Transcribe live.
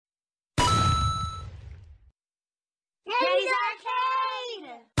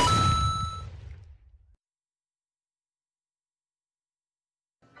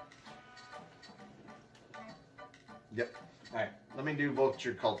Yep. All right. Let me do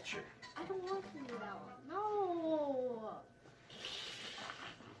Vulture Culture. I don't want to do that one. No.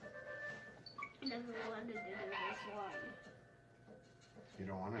 I never wanted to do this one. You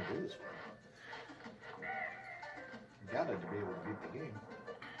don't want to do this one. You got it to be able to beat the game.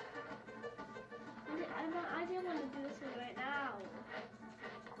 I didn't want to do this one right now.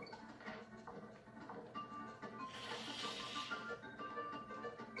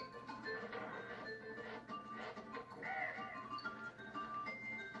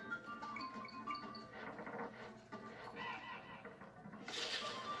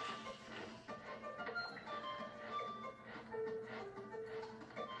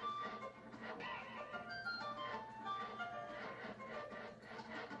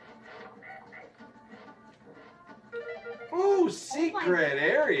 Ooh, secret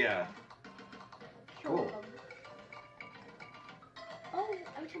area. Cool. Oh,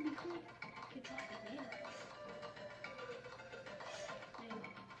 I should be cool. Good job, man.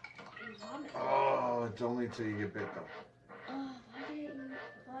 Oh, it's only till you get bit though. Oh,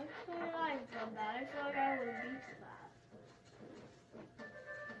 why couldn't I have done that? I feel like I would have beat that.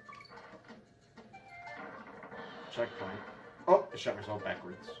 Checkpoint. Oh, I shot myself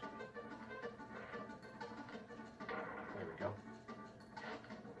backwards. There we go.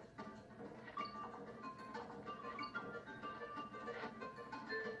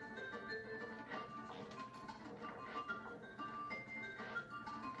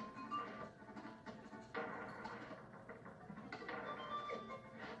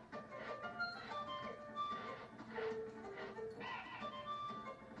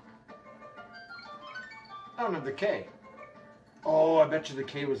 I don't have the K. Oh, I bet you the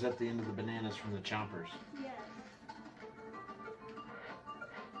K was at the end of the bananas from the chompers. Yes.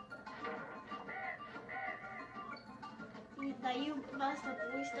 That you messed up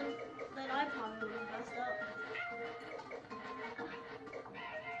at least than I probably messed up.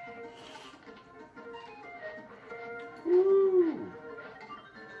 Woo!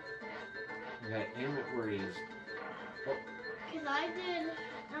 You gotta aim it where he is. Oh. Because I did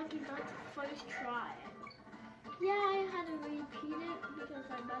not the first try. Yeah, I had to repeat it because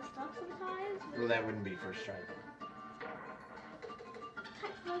I messed up sometimes. Well, that wouldn't be first try then.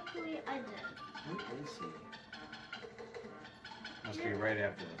 Technically, I did. What is he? Must be right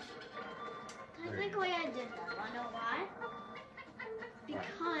after this. Technically, I did that. Wanna know why?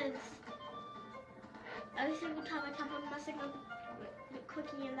 Because every single time I kept on messing up the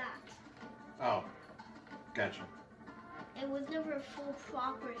cookie and that. Oh, gotcha. It was never a full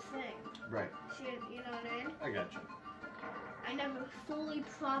proper thing. Right. So, you know what I mean? I gotcha. I never fully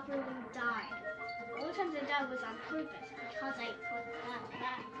properly died. The only times I died was on purpose because I put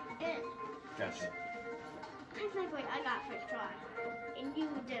that in. Gotcha. Technically, I got first try, and you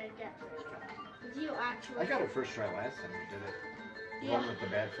didn't get first try. 'Cause you actually. I got it first try last time we did it. The Yeah. one with the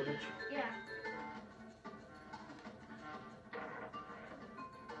bad footage? Yeah.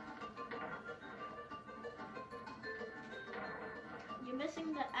 You're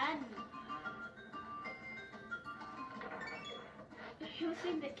missing the N. You're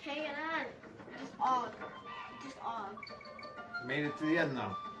missing the K and N. Just Og. Just Og. Made it to the end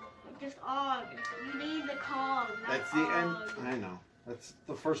though. Just Og. You need the Kong. That's the end. I know. That's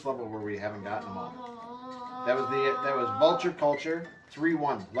the first level where we haven't gotten them all. That was Vulture Culture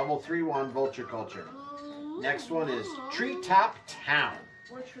 3-1. Level 3-1 Vulture Culture. Next one is Treetop Town.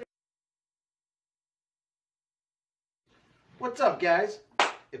 What's up, guys?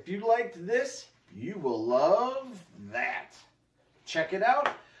 If you liked this, you will love that. Check it out.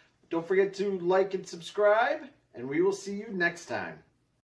 Don't forget to like and subscribe, and we will see you next time.